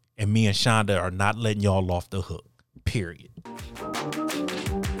was, and me and Shonda are not letting y'all off the hook, period.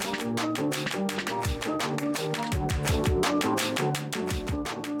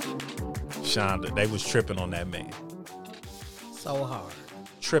 Shonda, they was tripping on that man. So hard.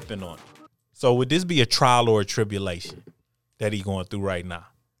 Tripping on him. So would this be a trial or a tribulation that he going through right now?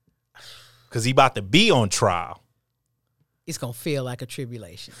 Because he about to be on trial. It's going to feel like a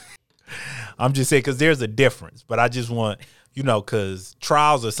tribulation. I'm just saying, because there's a difference. But I just want, because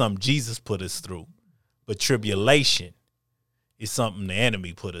trials are something Jesus put us through. But tribulation is something the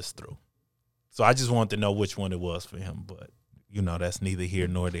enemy put us through. So I just wanted to know which one it was for him. But, that's neither here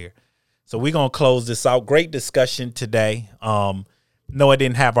nor there. So we're going to close this out. Great discussion today. No, it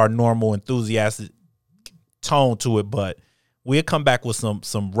didn't have our normal enthusiastic tone to it, but we'll come back with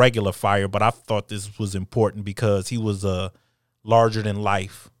some regular fire. But I thought this was important because he was a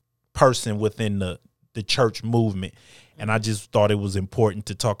larger-than-life person within the church movement. And I just thought it was important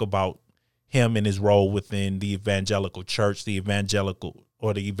to talk about him and his role within the evangelical church, the evangelical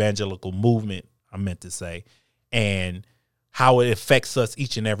movement, I meant to say, and how it affects us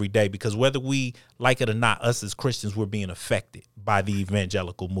each and every day, because whether we like it or not, us as Christians, we're being affected by the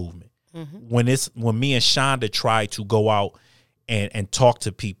evangelical movement. Mm-hmm. When me and Shonda try to go out and talk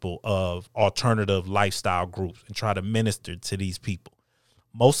to people of alternative lifestyle groups and try to minister to these people,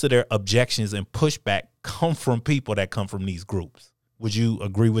 most of their objections and pushback come from people that come from these groups. Would you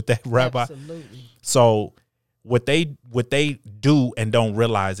agree with that, Rabbi? Absolutely. So what they do and don't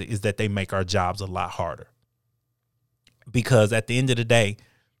realize it is that they make our jobs a lot harder. Because at the end of the day,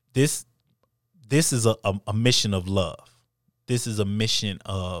 this is a mission of love. This is a mission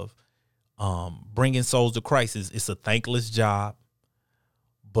of bringing souls to Christ. It's a thankless job,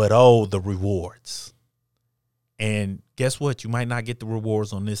 but the rewards. And guess what? You might not get the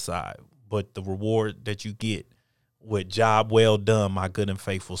rewards on this side, but the reward that you get with job well done, my good and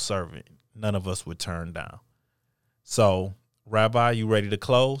faithful servant, none of us would turn down. So, Rabbi, you ready to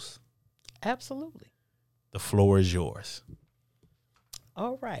close? Absolutely. The floor is yours.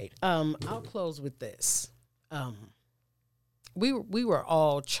 All right. I'll close with this. We were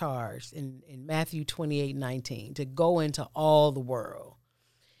all charged in Matthew 28:19 to go into all the world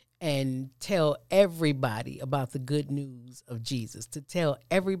and tell everybody about the good news of Jesus, to tell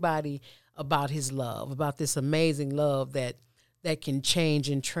everybody about his love, about this amazing love that that can change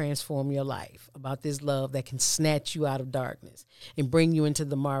and transform your life, about this love that can snatch you out of darkness and bring you into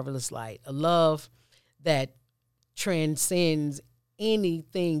the marvelous light, a love that transcends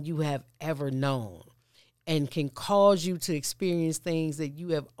anything you have ever known and can cause you to experience things that you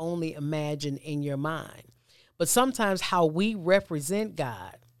have only imagined in your mind. But sometimes how we represent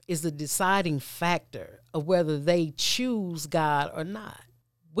God is the deciding factor of whether they choose God or not.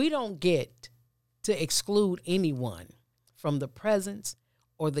 We don't get to exclude anyone from the presence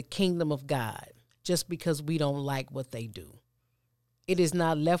or the kingdom of God just because we don't like what they do. It is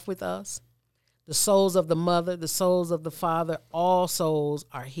not left with us. The souls of the mother, the souls of the father, all souls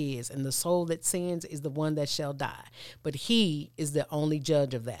are his. And the soul that sins is the one that shall die. But he is the only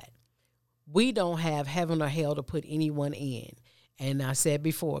judge of that. We don't have heaven or hell to put anyone in. And I said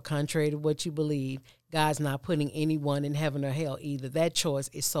before, contrary to what you believe, God's not putting anyone in heaven or hell either. That choice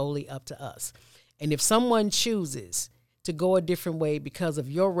is solely up to us. And if someone chooses to go a different way because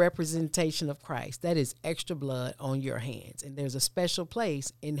of your representation of Christ, that is extra blood on your hands. And there's a special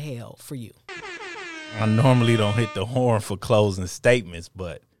place in hell for you. I normally don't hit the horn for closing statements,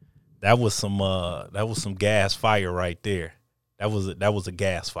 but that was some gas fire right there. That was a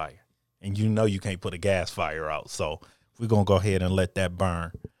gas fire. And you know you can't put a gas fire out. So we're going to go ahead and let that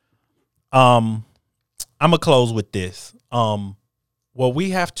burn. I'm going to close with this. What we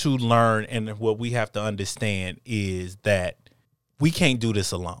have to learn and what we have to understand is that we can't do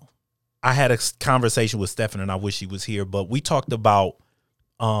this alone. I had a conversation with Stephen, and I wish he was here, but we talked about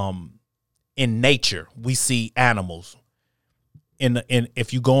in nature, we see animals.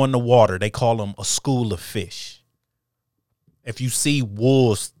 If you go in the water, they call them a school of fish. If you see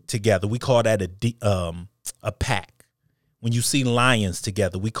wolves together, we call that a pack. When you see lions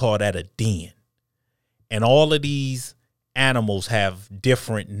together, we call that a den. And all of these animals have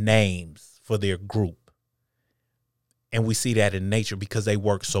different names for their group. And we see that in nature because they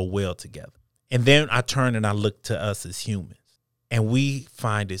work so well together. And then I turn and I look to us as humans. And we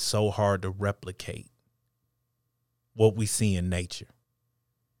find it so hard to replicate what we see in nature.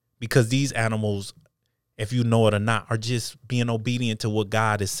 Because these animals, if you know it or not, are just being obedient to what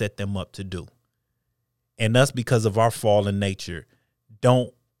God has set them up to do. And us, because of our fallen nature,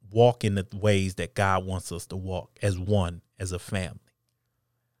 don't walk in the ways that God wants us to walk as one, as a family.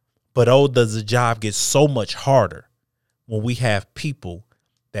 But does the job get so much harder when we have people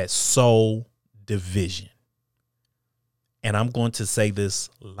that sow division. And I'm going to say this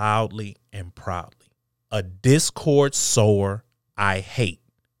loudly and proudly. A discord sower I hate,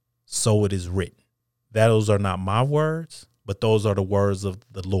 so it is written. Those are not my words, but those are the words of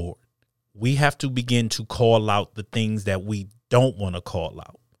the Lord. We have to begin to call out the things that we don't want to call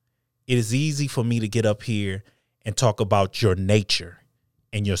out. It is easy for me to get up here and talk about your nature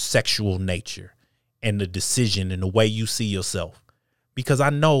and your sexual nature and the decision and the way you see yourself, because I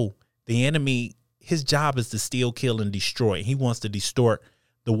know the enemy, his job is to steal, kill, and destroy. He wants to distort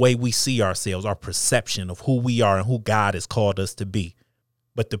the way we see ourselves, our perception of who we are and who God has called us to be.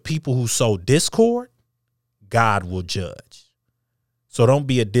 But the people who sow discord, God will judge. So don't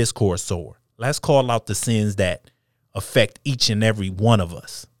be a discord sower. Let's call out the sins that affect each and every one of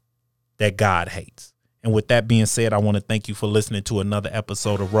us that God hates. And with that being said, I want to thank you for listening to another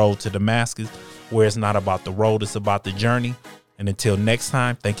episode of Road to Damascus, where it's not about the road, it's about the journey. And until next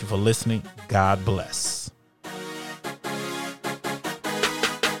time, thank you for listening. God bless.